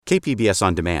KPBS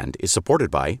On Demand is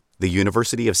supported by the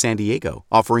University of San Diego,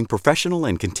 offering professional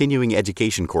and continuing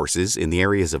education courses in the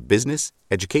areas of business,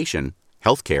 education,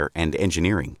 healthcare, and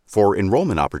engineering. For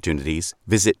enrollment opportunities,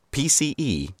 visit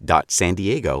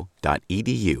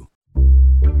pce.sandiego.edu.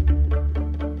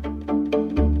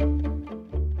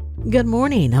 Good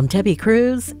morning, I'm Debbie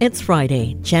Cruz. It's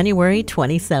Friday, January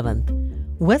 27th.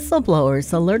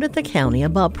 Whistleblowers alerted the county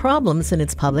about problems in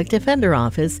its public defender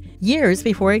office years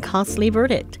before a costly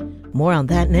verdict. More on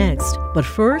that next, but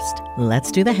first,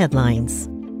 let's do the headlines.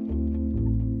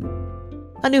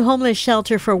 A new homeless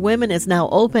shelter for women is now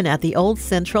open at the Old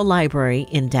Central Library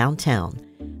in downtown.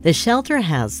 The shelter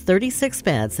has 36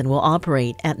 beds and will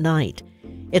operate at night.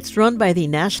 It's run by the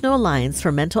National Alliance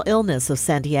for Mental Illness of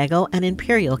San Diego and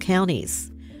Imperial counties.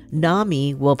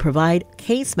 NAMI will provide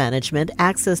case management,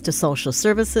 access to social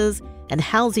services, and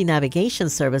housing navigation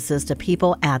services to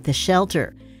people at the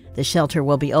shelter. The shelter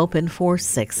will be open for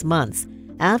 6 months.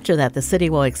 After that, the city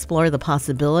will explore the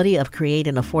possibility of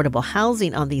creating affordable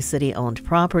housing on the city-owned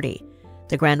property.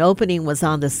 The grand opening was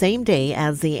on the same day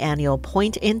as the annual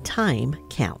point-in-time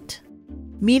count.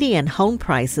 Median home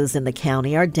prices in the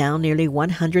county are down nearly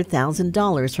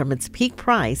 $100,000 from its peak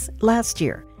price last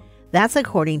year. That's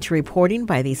according to reporting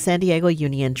by the San Diego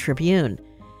Union Tribune.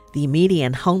 The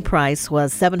median home price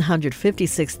was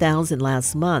 $756,000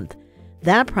 last month.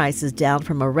 That price is down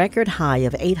from a record high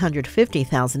of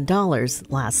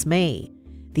 $850,000 last May.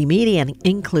 The median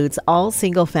includes all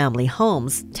single-family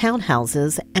homes,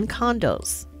 townhouses, and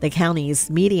condos. The county's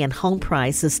median home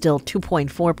price is still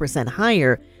 2.4%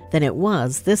 higher than it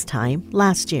was this time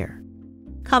last year.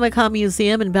 Comic-Con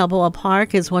Museum in Balboa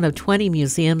Park is one of 20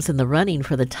 museums in the running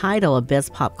for the title of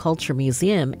Best Pop Culture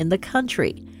Museum in the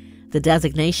country. The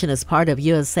designation is part of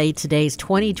USA Today's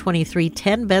 2023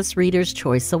 10 Best Readers'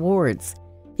 Choice Awards.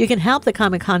 You can help the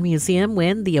Comic-Con Museum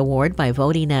win the award by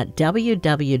voting at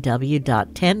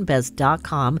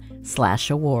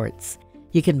www.10best.com/awards.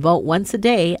 You can vote once a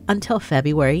day until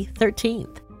February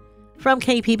 13th. From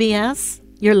KPBS,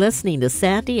 you're listening to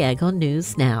San Diego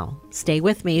News Now. Stay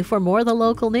with me for more of the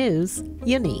local news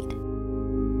you need.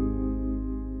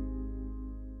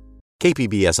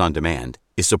 KPBS On Demand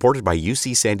is supported by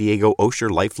UC San Diego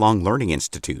Osher Lifelong Learning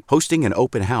Institute, hosting an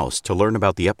open house to learn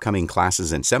about the upcoming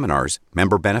classes and seminars,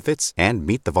 member benefits, and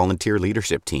meet the volunteer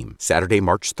leadership team. Saturday,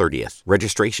 March 30th.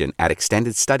 Registration at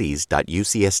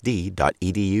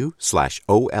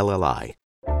extendedstudies.ucsd.edu/OLLI.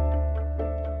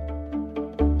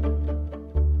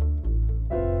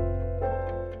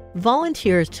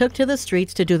 Volunteers took to the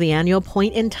streets to do the annual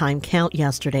point-in-time count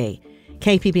yesterday.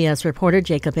 KPBS reporter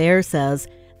Jacob Ayer says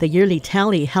the yearly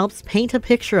tally helps paint a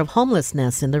picture of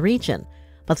homelessness in the region,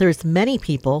 but there's many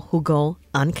people who go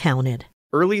uncounted.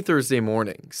 Early Thursday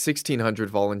morning,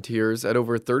 1,600 volunteers at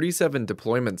over 37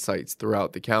 deployment sites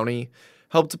throughout the county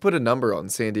helped to put a number on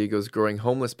San Diego's growing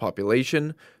homeless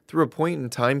population through a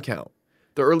point-in-time count.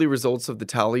 The early results of the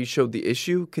tally showed the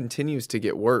issue continues to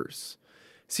get worse.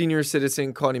 Senior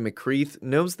citizen Connie McCreath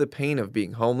knows the pain of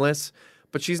being homeless,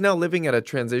 but she's now living at a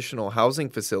transitional housing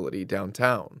facility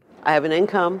downtown. I have an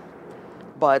income,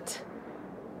 but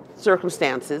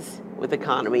circumstances with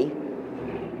economy,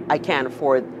 I can't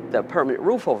afford the permanent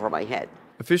roof over my head.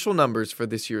 Official numbers for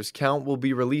this year's count will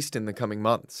be released in the coming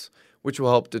months, which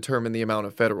will help determine the amount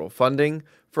of federal funding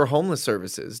for homeless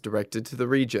services directed to the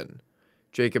region.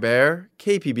 Jacob Ayer,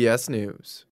 KPBS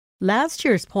News. Last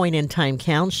year's point-in-time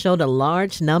count showed a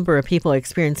large number of people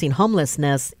experiencing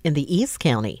homelessness in the East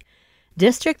County.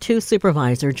 District 2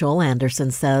 Supervisor Joel Anderson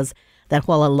says that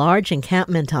while a large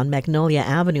encampment on Magnolia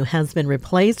Avenue has been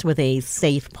replaced with a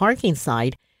safe parking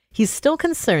site, he's still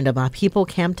concerned about people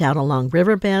camped out along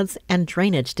riverbeds and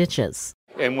drainage ditches.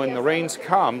 And when the rains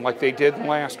come, like they did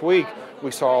last week, we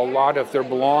saw a lot of their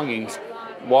belongings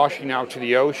washing out to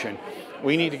the ocean.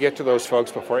 We need to get to those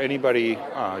folks before anybody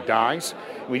dies.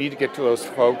 We need to get to those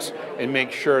folks and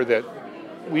make sure that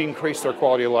we increase their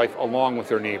quality of life along with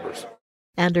their neighbors.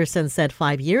 Anderson said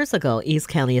 5 years ago, East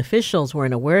County officials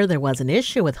weren't aware there was an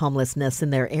issue with homelessness in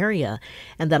their area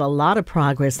and that a lot of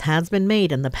progress has been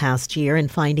made in the past year in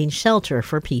finding shelter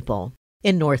for people.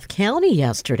 In North County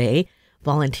yesterday,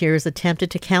 volunteers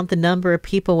attempted to count the number of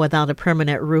people without a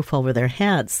permanent roof over their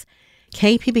heads.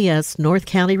 KPBS North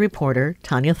County reporter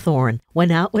Tanya Thorne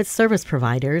went out with service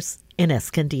providers in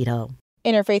Escondido.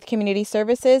 Interfaith Community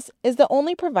Services is the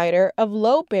only provider of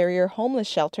low-barrier homeless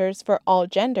shelters for all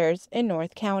genders in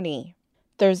North County.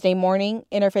 Thursday morning,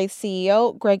 Interfaith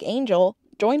CEO Greg Angel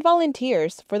joined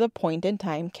volunteers for the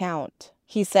point-in-time count.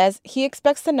 He says he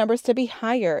expects the numbers to be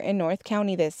higher in North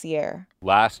County this year.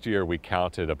 Last year, we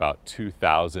counted about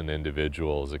 2,000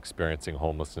 individuals experiencing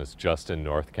homelessness just in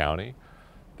North County.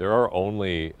 there are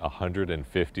only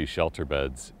 150 shelter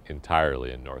beds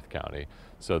entirely in North County.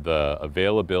 So the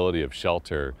availability of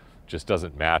shelter just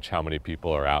doesn't match how many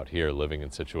people are out here living in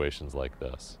situations like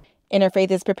this. Interfaith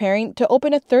is preparing to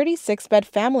open a 36-bed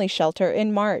family shelter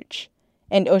in March,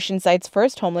 and Oceanside's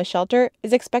first homeless shelter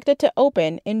is expected to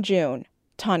open in June.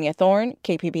 Tanya Thorne,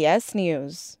 KPBS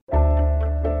News.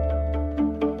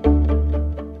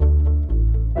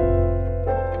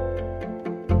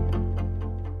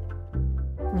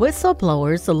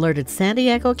 Whistleblowers alerted San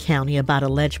Diego County about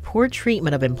alleged poor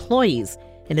treatment of employees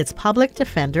in its public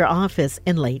defender office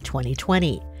in late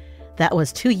 2020. That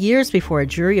was 2 years before a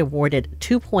jury awarded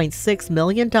 $2.6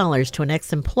 million to an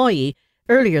ex-employee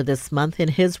earlier this month in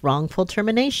his wrongful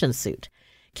termination suit.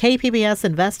 KPBS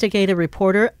investigative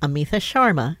reporter Amitha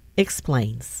Sharma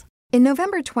explains. In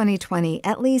November 2020,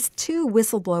 at least 2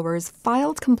 whistleblowers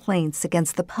filed complaints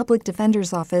against the Public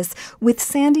Defender's Office with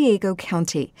San Diego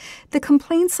County. The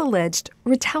complaints alleged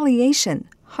retaliation,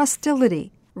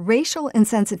 hostility, racial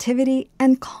insensitivity,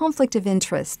 and conflict of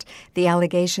interest. The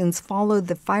allegations followed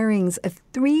the firings of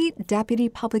 3 deputy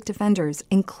public defenders,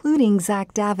 including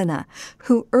Zach Davina,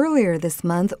 who earlier this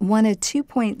month won a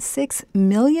 $2.6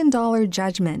 million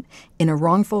judgment in a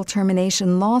wrongful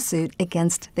termination lawsuit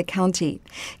against the county.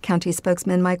 County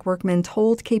spokesman Mike Workman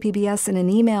told KPBS in an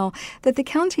email that the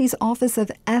county's Office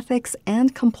of Ethics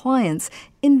and Compliance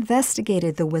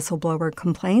investigated the whistleblower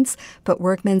complaints, but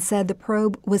Workman said the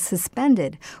probe was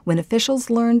suspended when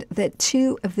officials learned that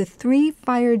 2 of the 3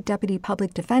 fired deputy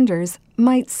public defenders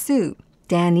might sue.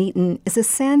 Dan Eaton is a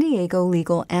San Diego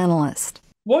legal analyst.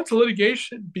 Once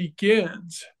litigation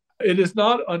begins, it is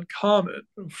not uncommon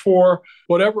for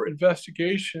whatever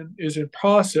investigation is in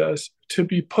process to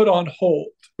be put on hold,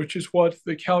 which is what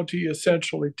the county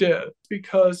essentially did,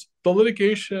 because the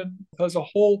litigation has a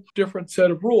whole different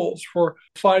set of rules for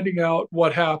finding out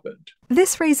what happened.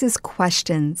 This raises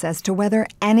questions as to whether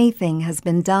anything has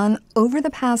been done over the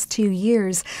past 2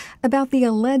 years about the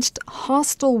alleged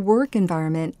hostile work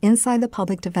environment inside the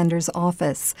public defender's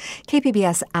office.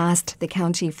 KPBS asked the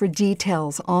county for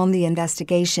details on the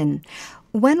investigation.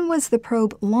 When was the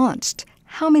probe launched?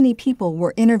 How many people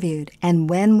were interviewed, and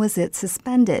when was it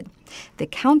suspended? The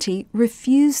county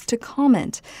refused to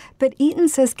comment, but Eaton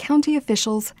says county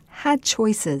officials had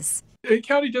choices. The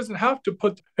county doesn't have to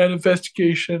put an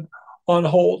investigation on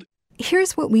hold.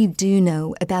 Here's what we do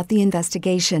know about the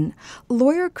investigation.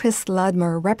 Lawyer Chris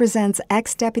Ludmer represents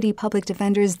ex-deputy public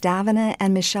defenders Davina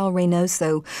and Michelle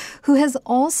Reynoso, who has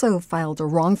also filed a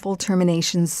wrongful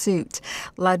termination suit.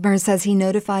 Ludmer says he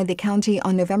notified the county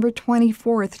on November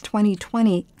 24th,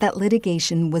 2020, that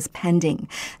litigation was pending.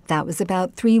 That was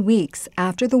about 3 weeks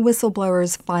after the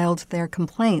whistleblowers filed their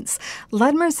complaints.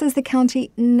 Ludmer says the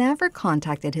county never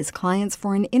contacted his clients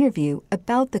for an interview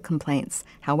about the complaints.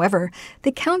 However,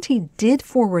 the county did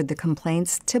forward the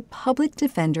complaints to public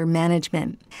defender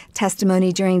management.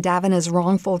 Testimony during Davina's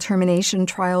wrongful termination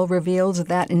trial revealed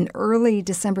that in early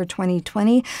December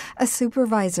 2020, a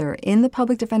supervisor in the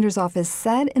public defender's office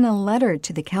said in a letter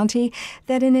to the county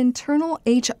that an internal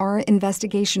HR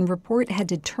investigation report had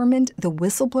determined the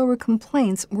whistleblower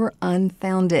complaints were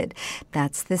unfounded.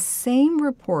 That's the same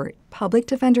report Public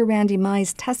Defender Randy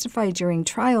Mize testified during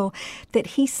trial that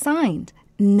he signed,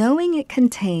 knowing it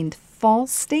contained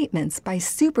false statements by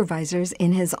supervisors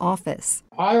in his office.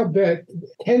 I'll bet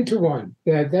 10 to 1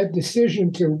 that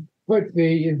decision to put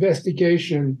the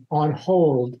investigation on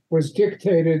hold was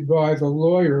dictated by the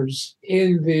lawyers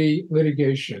in the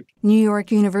litigation. New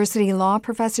York University law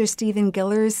professor Stephen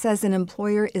Gillers says an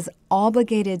employer is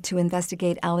obligated to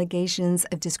investigate allegations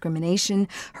of discrimination,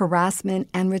 harassment,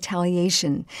 and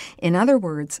retaliation. In other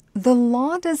words, the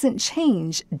law doesn't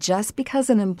change just because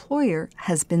an employer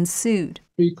has been sued.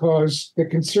 Because the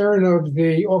concern of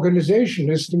the organization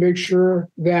is to make sure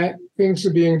that things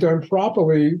are being done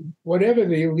properly, whatever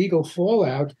the legal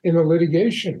fallout in the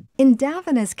litigation. In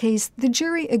Davina's case, the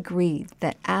jury agreed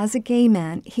that as a gay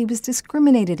man, he was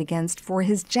discriminated against for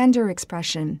his gender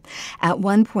expression. At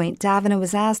one point, Davina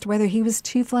was asked whether he was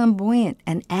too flamboyant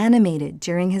and animated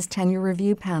during his tenure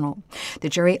review panel. The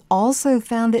jury also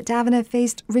found that Davina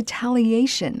faced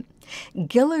retaliation.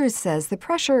 Gillers says the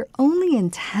pressure only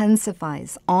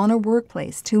intensifies on a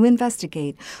workplace to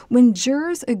investigate when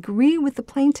jurors agree with the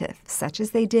plaintiff, such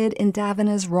as they did in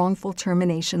Davina's wrongful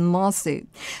termination lawsuit.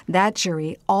 That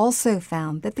jury also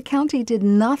found that the county did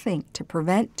nothing to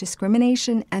prevent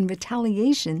discrimination and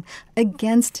retaliation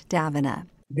against Davina.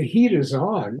 The heat is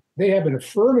on. They have an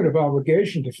affirmative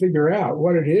obligation to figure out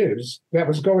what it is that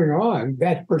was going on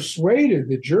that persuaded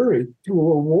the jury to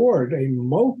award a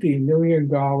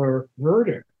multi-million-dollar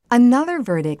verdict. Another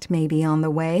verdict may be on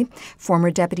the way. Former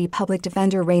Deputy Public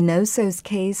Defender Reynoso's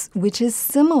case, which is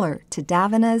similar to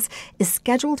Davina's, is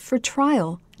scheduled for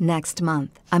trial next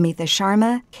month. Amita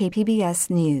Sharma, KPBS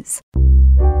News.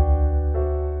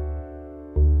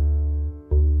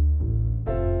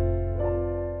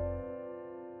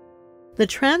 The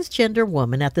transgender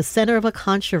woman at the center of a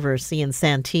controversy in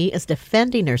Santee is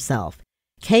defending herself.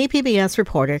 KPBS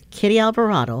reporter Kitty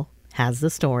Alvarado has the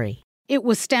story. It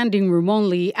was standing room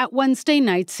only at Wednesday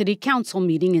night's City Council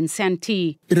meeting in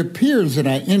Santee. It appears that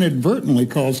I inadvertently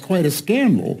caused quite a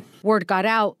scandal. Word got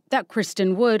out that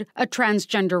Kristen Wood, a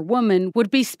transgender woman,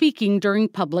 would be speaking during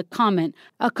public comment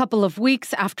a couple of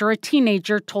weeks after a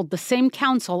teenager told the same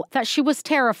council that she was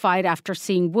terrified after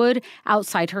seeing Wood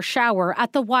outside her shower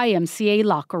at the YMCA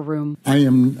locker room. I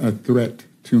am a threat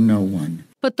to no one.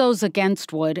 But those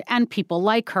against Wood and people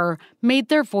like her made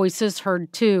their voices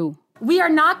heard too. We are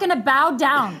not going to bow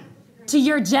down to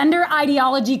your gender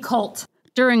ideology cult.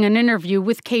 During an interview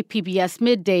with KPBS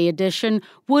Midday Edition,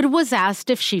 Wood was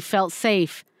asked if she felt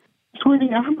safe.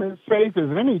 Sweetie, I'm as safe as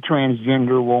any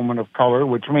transgender woman of color,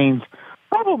 which means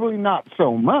probably not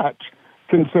so much,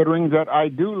 considering that I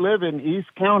do live in East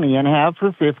County and have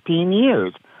for 15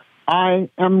 years. I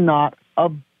am not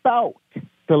about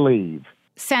to leave.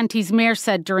 Santee's mayor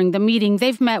said during the meeting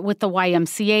they've met with the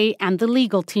YMCA and the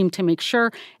legal team to make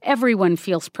sure everyone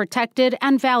feels protected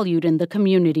and valued in the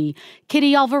community.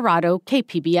 Kitty Alvarado,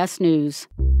 KPBS News.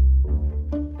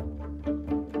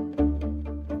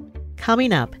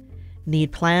 Coming up,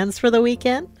 need plans for the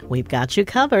weekend? We've got you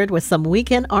covered with some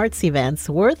weekend arts events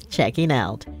worth checking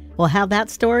out. We'll have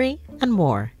that story and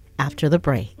more after the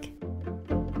break.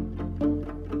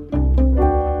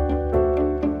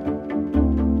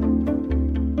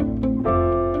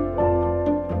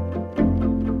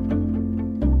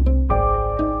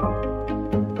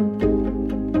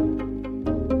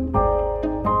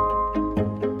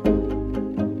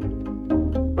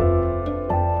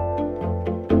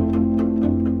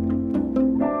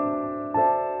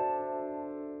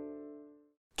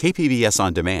 KPBS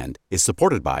On Demand is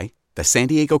supported by the San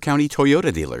Diego County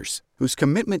Toyota dealers, whose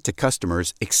commitment to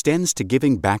customers extends to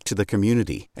giving back to the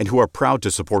community and who are proud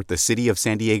to support the City of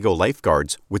San Diego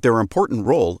lifeguards with their important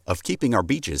role of keeping our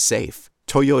beaches safe.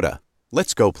 Toyota,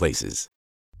 let's go places.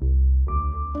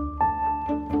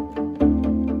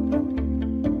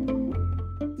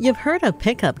 You've heard of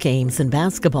pickup games in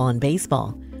basketball and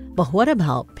baseball, but what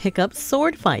about pickup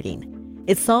sword fighting?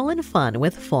 It's all in fun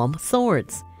with foam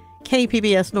swords.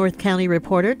 KPBS North County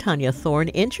reporter Tanya Thorne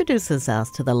introduces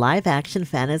us to the live-action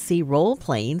fantasy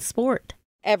role-playing sport.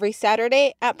 Every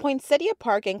Saturday at Poinsettia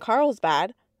Park in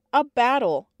Carlsbad, a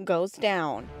battle goes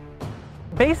down.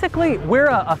 Basically, we're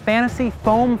a fantasy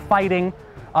foam fighting,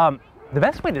 the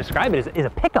best way to describe it is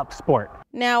a pickup sport.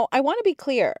 Now, I want to be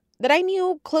clear that I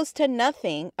knew close to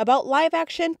nothing about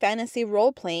live-action fantasy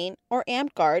role-playing or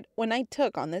Amped Guard when I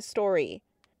took on this story.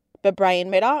 But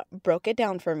Brian Middaugh broke it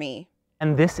down for me.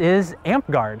 And this is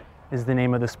Amped Guard, is the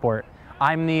name of the sport.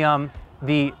 I'm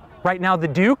the right now the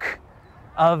Duke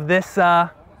of this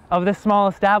small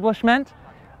establishment.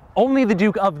 Only the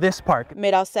Duke of this park.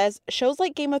 Middaugh says shows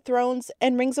like Game of Thrones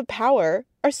and Rings of Power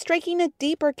are striking a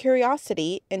deeper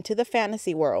curiosity into the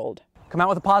fantasy world. Come out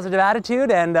with a positive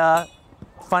attitude and have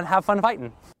fun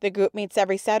fighting. The group meets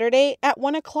every Saturday at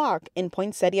 1 o'clock in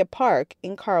Poinsettia Park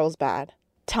in Carlsbad.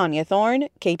 Tanya Thorne,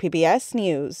 KPBS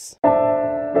News.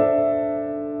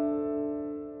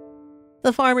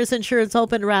 The Farmers Insurance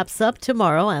Open wraps up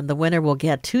tomorrow, and the winner will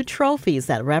get 2 trophies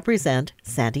that represent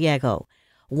San Diego.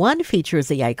 One features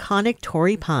the iconic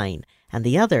Torrey Pine, and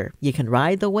the other you can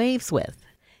ride the waves with.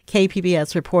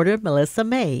 KPBS reporter Melissa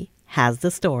May has the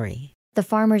story. The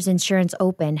Farmers Insurance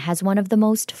Open has one of the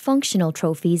most functional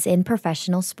trophies in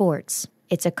professional sports.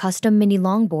 It's a custom mini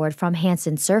longboard from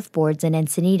Hanson Surfboards in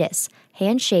Encinitas,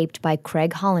 hand-shaped by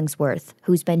Craig Hollingsworth,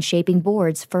 who's been shaping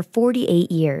boards for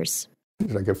 48 years.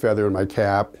 It's like a feather in my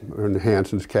cap, or in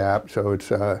Hanson's cap, so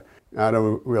it's, I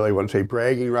don't really want to say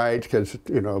bragging rights, because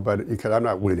I'm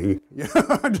not winning.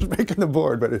 I'm just making the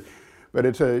board, but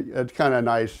it's kind of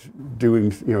nice doing,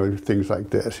 things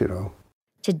like this,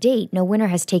 To date, no winner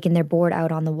has taken their board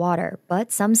out on the water,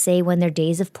 but some say when their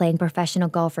days of playing professional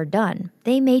golf are done,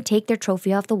 they may take their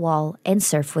trophy off the wall and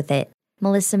surf with it.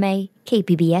 Melissa May,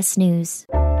 KPBS News.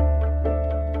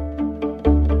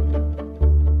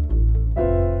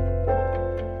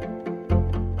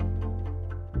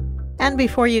 And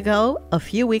before you go, a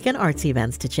few weekend arts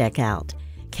events to check out.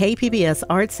 KPBS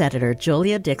arts editor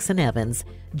Julia Dixon Evans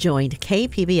joined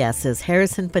KPBS's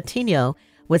Harrison Patino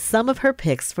with some of her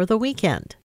picks for the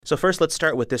weekend. So first, let's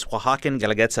start with this Oaxacan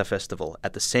Guelaguetza Festival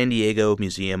at the San Diego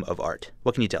Museum of Art.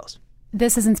 What can you tell us?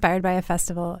 This is inspired by a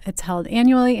festival. It's held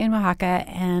annually in Oaxaca,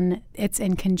 and it's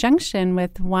in conjunction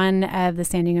with one of the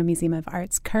San Diego Museum of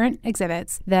Art's current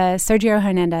exhibits, the Sergio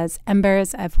Hernandez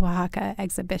Embers of Oaxaca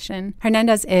exhibition.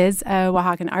 Hernandez is a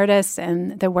Oaxacan artist,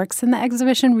 and the works in the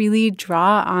exhibition really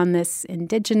draw on this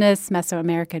indigenous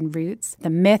Mesoamerican roots, the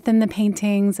myth in the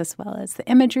paintings, as well as the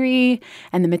imagery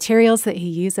and the materials that he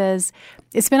uses.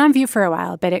 It's been on view for a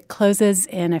while, but it closes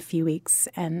in a few weeks,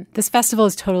 and this festival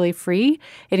is totally free.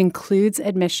 It includes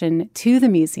admission to the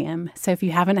museum, so if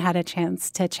you haven't had a chance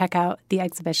to check out the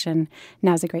exhibition,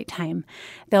 now's a great time.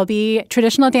 There'll be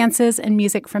traditional dances and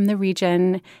music from the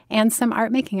region and some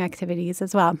art-making activities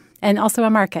as well, and also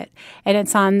a market. And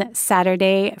it's on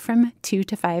Saturday from 2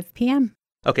 to 5 p.m.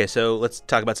 Okay, so let's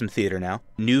talk about some theater now.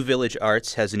 New Village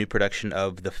Arts has a new production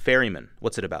of The Ferryman.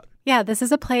 What's it about? Yeah, this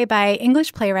is a play by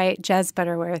English playwright Jez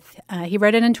Butterworth. He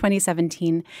wrote it in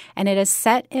 2017, and it is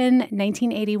set in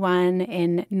 1981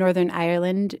 in Northern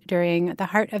Ireland during the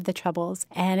heart of the Troubles.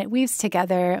 And it weaves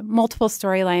together multiple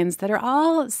storylines that are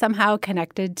all somehow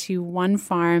connected to one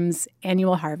farm's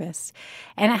annual harvest.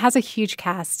 And it has a huge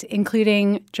cast,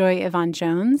 including Joy Yvonne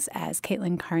Jones as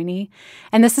Caitlin Carney.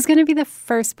 And this is going to be the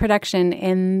first production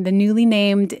in the newly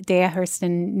named Dea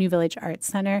Hurston New Village Arts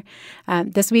Center.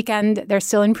 This weekend, they're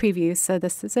still in preview, so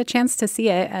this is a chance to see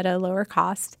it at a lower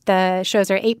cost. The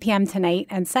shows are 8 p.m. tonight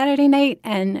and Saturday night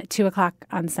and 2 o'clock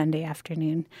on Sunday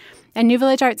afternoon. And New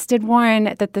Village Arts did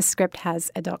warn that the script has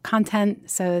adult content,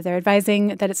 so they're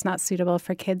advising that it's not suitable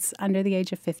for kids under the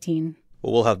age of 15.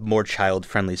 Well, we'll have more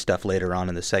child-friendly stuff later on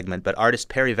in the segment, but artist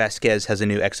Perry Vasquez has a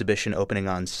new exhibition opening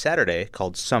on Saturday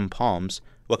called Some Palms.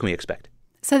 What can we expect?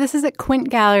 So this is at Quint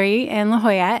Gallery in La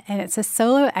Jolla, and it's a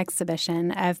solo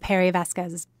exhibition of Perry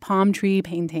Vasquez's palm tree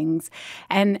paintings.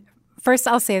 And first,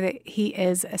 I'll say that he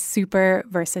is a super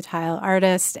versatile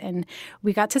artist, and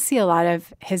we got to see a lot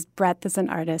of his breadth as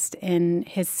an artist in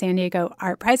his San Diego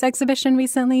Art Prize exhibition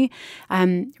recently.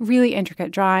 Really intricate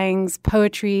drawings,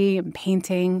 poetry, and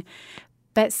painting.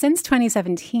 But since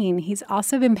 2017, he's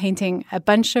also been painting a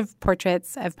bunch of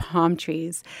portraits of palm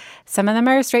trees. Some of them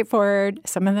are straightforward,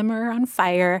 some of them are on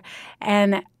fire,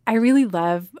 and I really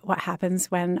love what happens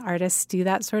when artists do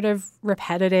that sort of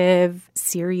repetitive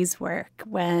series work,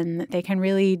 when they can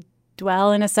really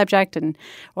dwell in a subject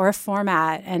or a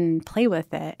format and play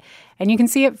with it. And you can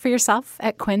see it for yourself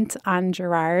at Quint on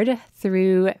Girard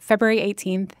through February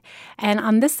 18th. And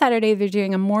on this Saturday, they're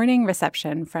doing a morning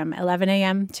reception from 11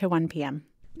 a.m. to 1 p.m.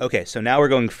 Okay, so now we're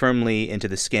going firmly into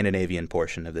the Scandinavian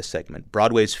portion of this segment.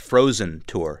 Broadway's Frozen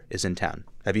tour is in town.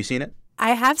 Have you seen it?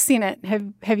 I have seen it.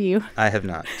 Have you? I have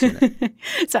not seen it.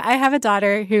 So I have a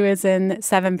daughter who is in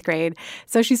 7th grade.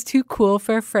 So she's too cool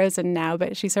for Frozen now,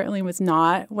 but she certainly was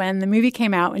not when the movie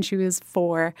came out when she was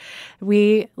 4.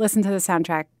 We listened to the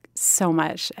soundtrack so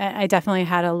much. I definitely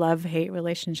had a love-hate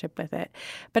relationship with it.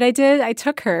 But I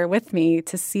took her with me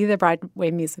to see the Broadway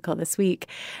musical this week.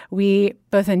 We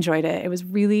both enjoyed it. It was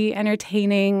really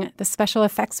entertaining. The special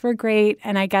effects were great.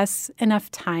 And I guess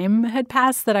enough time had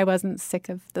passed that I wasn't sick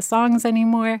of the songs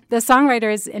anymore. The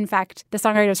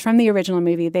songwriters from the original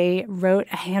movie, they wrote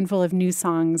a handful of new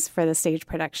songs for the stage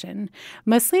production,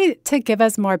 mostly to give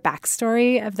us more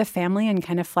backstory of the family and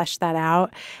kind of flesh that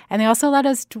out. And they also let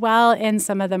us dwell in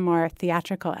some of the more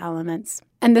theatrical elements.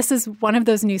 And this is one of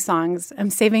those new songs. I'm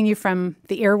saving you from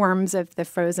the earworms of the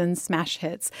Frozen smash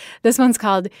hits. This one's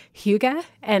called Hygge,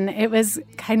 and it was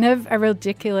kind of a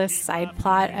ridiculous side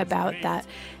plot about that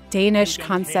Danish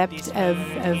concept of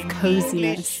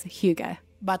coziness, Hygge.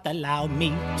 But allow me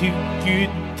to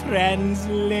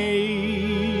translate.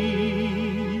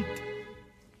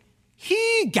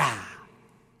 Hygge.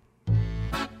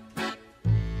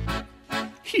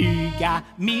 Hygge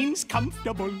means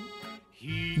comfortable.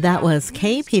 That was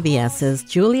KPBS's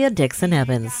Julia Dixon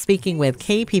Evans speaking with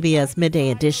KPBS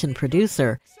Midday Edition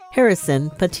producer Harrison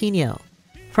Patino.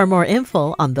 For more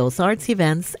info on those arts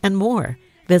events and more,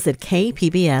 visit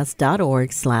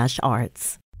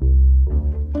kpbs.org/arts.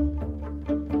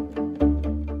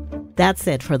 That's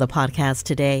it for the podcast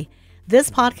today. This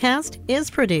podcast is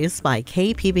produced by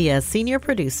KPBS senior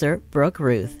producer Brooke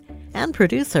Ruth and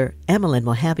producer Emmeline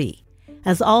Mohebi.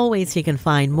 As always, you can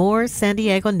find more San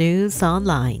Diego news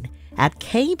online at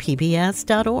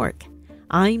kpbs.org.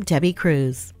 I'm Debbie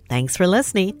Cruz. Thanks for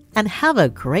listening and have a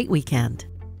great weekend.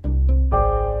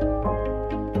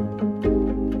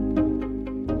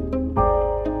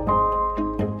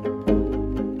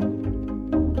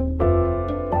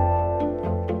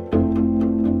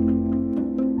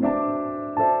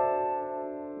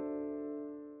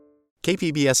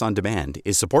 KPBS On Demand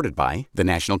is supported by the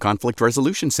National Conflict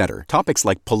Resolution Center. Topics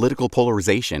like political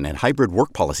polarization and hybrid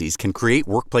work policies can create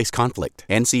workplace conflict.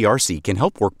 NCRC can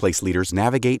help workplace leaders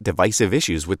navigate divisive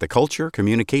issues with the Culture,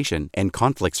 Communication, and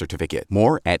Conflict Certificate.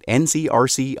 More at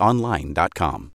ncrconline.com.